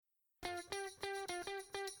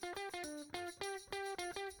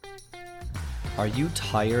Are you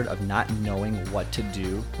tired of not knowing what to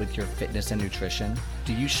do with your fitness and nutrition?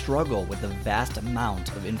 Do you struggle with the vast amount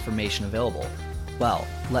of information available? Well,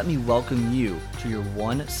 let me welcome you to your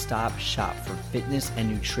one-stop shop for fitness and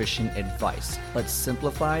nutrition advice. Let's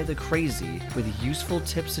simplify the crazy with useful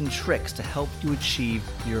tips and tricks to help you achieve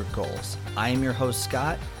your goals. I am your host,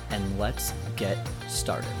 Scott, and let's get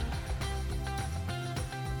started.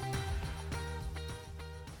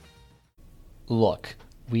 Look,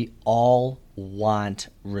 we all want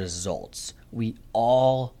results. We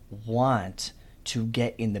all want to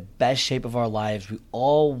get in the best shape of our lives. We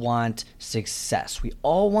all want success. We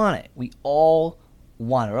all want it. We all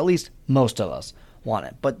want it, or at least most of us want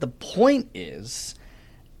it. But the point is,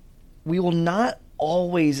 we will not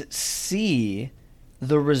always see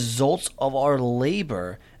the results of our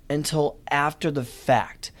labor until after the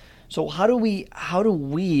fact. So how do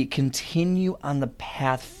we continue on the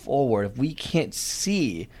path forward if we can't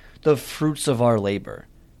see the fruits of our labor,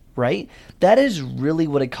 right? That is really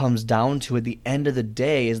what it comes down to at the end of the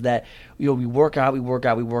day, is that, we work out,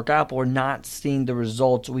 but we're not seeing the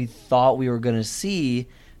results we thought we were going to see.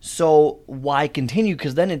 So why continue?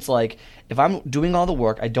 Because then it's like, if I'm doing all the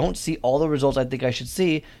work, I don't see all the results I think I should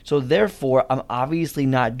see, so therefore I'm obviously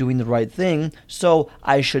not doing the right thing, so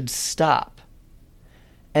I should stop.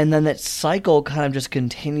 And then that cycle kind of just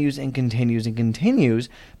continues and continues and continues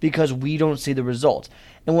because we don't see the results.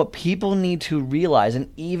 And what people need to realize,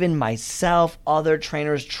 and even myself, other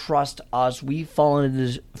trainers, trust us, we fall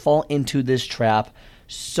into this trap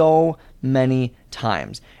so many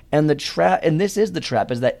times. And this is the trap,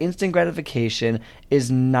 is that instant gratification is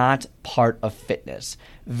not part of fitness.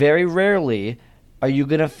 Very rarely are you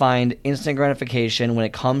going to find instant gratification when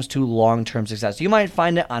it comes to long-term success. You might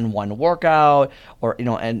find it on one workout, or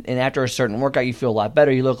and after a certain workout you feel a lot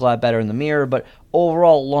better, you look a lot better in the mirror, but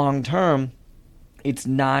overall long-term, it's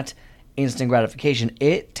not instant gratification.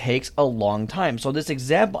 It takes a long time. So this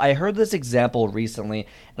example, I heard this example recently,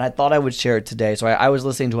 and I thought I would share it today. So I was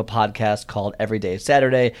listening to a podcast called Every Day is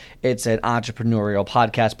Saturday. It's an entrepreneurial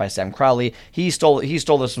podcast by Sam Crowley. He stole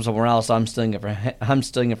this from somewhere else. So I'm stealing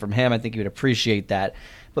it from him. I think he would appreciate that.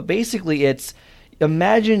 But basically, it's,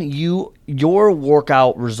 imagine your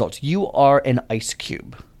workout results. You are an ice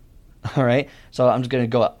cube. All right. So I'm just going to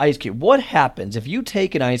go ice cube. What happens if you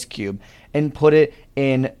take an ice cube and put it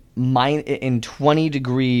in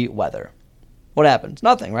 20-degree weather? What happens?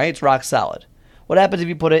 Nothing, right? It's rock solid. What happens if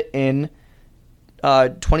you put it in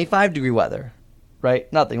 25-degree weather?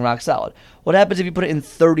 Right? Nothing, rock solid. What happens if you put it in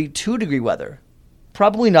 32-degree weather?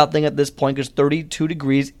 Probably nothing at this point, because 32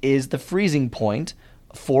 degrees is the freezing point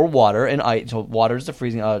for water and ice. So water is the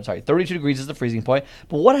freezing. 32 degrees is the freezing point.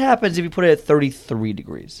 But what happens if you put it at 33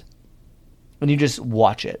 degrees? And you just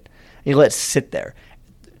watch it. You let it sit there,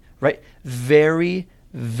 right? Very,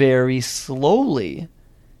 very slowly,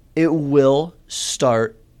 it will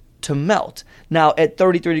start to melt. Now, at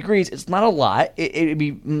 33 degrees, it's not a lot. It'd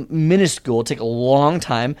be minuscule. It'd take a long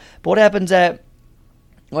time. But what happens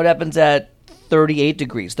at 38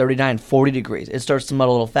 degrees, 39, 40 degrees? It starts to melt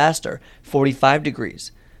a little faster. 45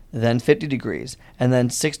 degrees, then 50 degrees, and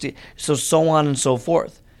then 60. So on and so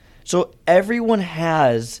forth. So everyone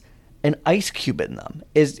has an ice cube in them.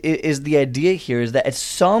 Is the idea here, is that at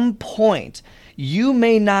some point you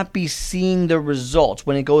may not be seeing the results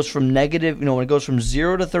when it goes from negative, when it goes from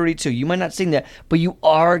 0 to 32. You might not see that, but you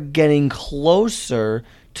are getting closer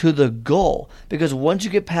to the goal, because once you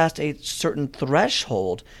get past a certain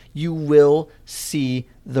threshold, you will see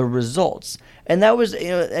the results. And that was,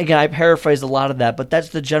 again, I paraphrased a lot of that, but that's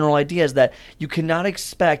the general idea, is that you cannot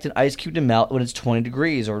expect an ice cube to melt when it's 20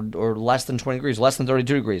 degrees or less than 20 degrees, less than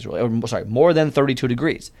 32 degrees, more than 32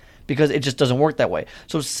 degrees, because it just doesn't work that way.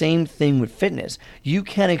 So same thing with fitness. You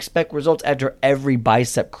can't expect results after every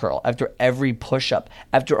bicep curl, after every push-up,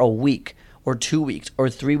 after a week or 2 weeks or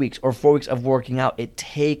 3 weeks or 4 weeks of working out. It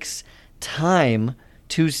takes time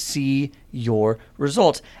to see your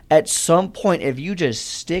results. At some point, if you just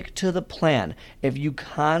stick to the plan, if you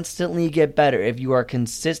constantly get better, if you are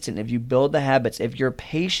consistent, if you build the habits, if you're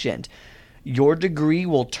patient, your degree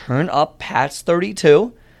will turn up past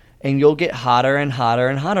 32, and you'll get hotter and hotter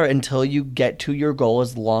and hotter until you get to your goal,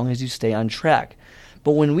 as long as you stay on track.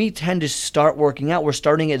 But when we tend to start working out, we're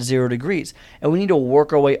starting at 0 degrees, and we need to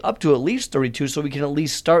work our way up to at least 32 so we can at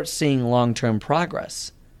least start seeing long-term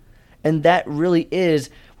progress. And that really is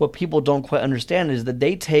what people don't quite understand, is that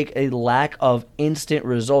they take a lack of instant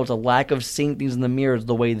results, a lack of seeing things in the mirrors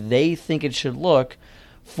the way they think it should look,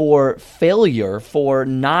 for failure, for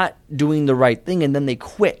not doing the right thing, and then they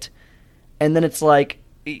quit. And then it's like,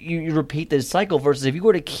 you repeat this cycle, versus if you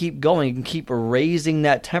were to keep going and keep raising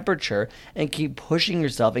that temperature and keep pushing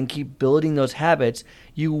yourself and keep building those habits,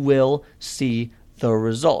 you will see the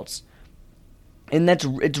results. And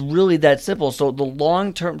it's really that simple. So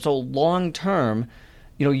long term,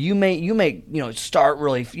 you may start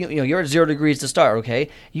really, you're at 0 degrees to start, okay?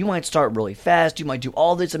 You might start really fast. You might do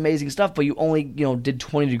all this amazing stuff, but you only, did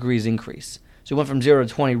 20 degrees increase. So you went from 0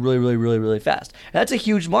 to 20 really, really, really, really fast. And that's a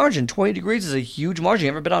huge margin. 20 degrees is a huge margin.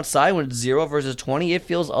 You ever been outside when it's 0 versus 20? It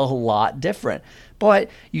feels a lot different.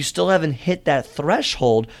 But you still haven't hit that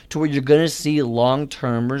threshold to where you're going to see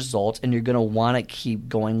long-term results and you're going to want to keep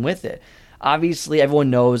going with it. Obviously,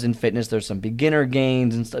 everyone knows in fitness there's some beginner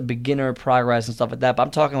gains and beginner progress and stuff like that, but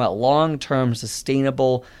I'm talking about long-term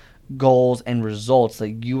sustainable goals and results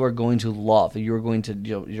that you are going to love, that you are going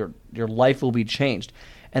to, your life will be changed.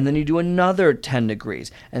 And then you do another 10 degrees,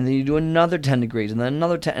 and then you do another 10 degrees, and then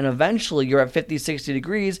another 10, and eventually you're at 50, 60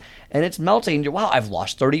 degrees, and it's melting, and you're, wow, I've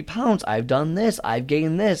lost 30 pounds, I've done this, I've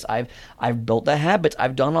gained this, I've built the habits,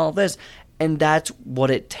 I've done all this, and that's what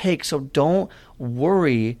it takes. So don't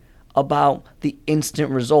worry about the instant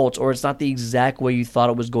results, or it's not the exact way you thought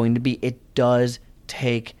it was going to be. It does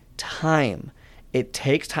take time. It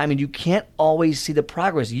takes time, and you can't always see the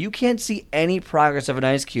progress. You can't see any progress of an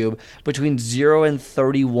ice cube between 0 and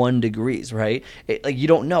 31 degrees, right? You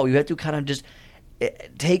don't know. You have to kind of just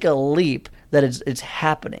take a leap that it's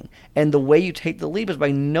happening. And the way you take the leap is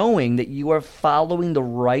by knowing that you are following the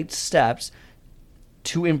right steps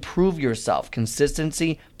to improve yourself.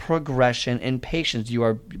 Consistency, progression, and patience. You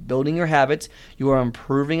are building your habits, you are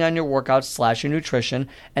improving on your workouts / your nutrition,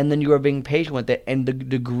 and then you are being patient with it, and the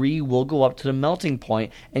degree will go up to the melting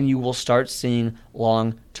point, and you will start seeing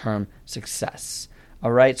long-term success.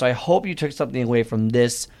 All right, so I hope you took something away from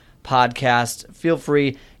this podcast. Feel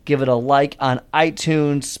free, give it a like on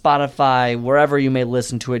iTunes, Spotify, wherever you may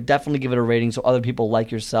listen to it. Definitely give it a rating so other people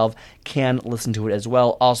like yourself can listen to it as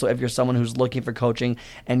well. Also, if you're someone who's looking for coaching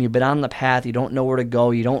and you've been on the path, you don't know where to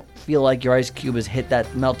go, you don't feel like your ice cube has hit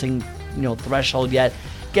that melting, threshold yet,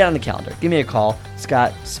 get on the calendar. Give me a call,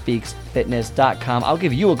 scottspeaksfitness.com. I'll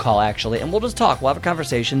give you a call, actually, and we'll just talk. We'll have a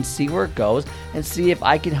conversation, see where it goes, and see if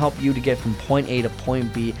I can help you to get from point A to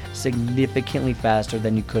point B significantly faster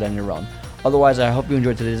than you could on your own. Otherwise, I hope you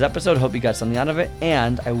enjoyed today's episode. Hope you got something out of it,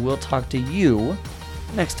 and I will talk to you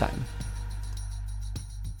next time.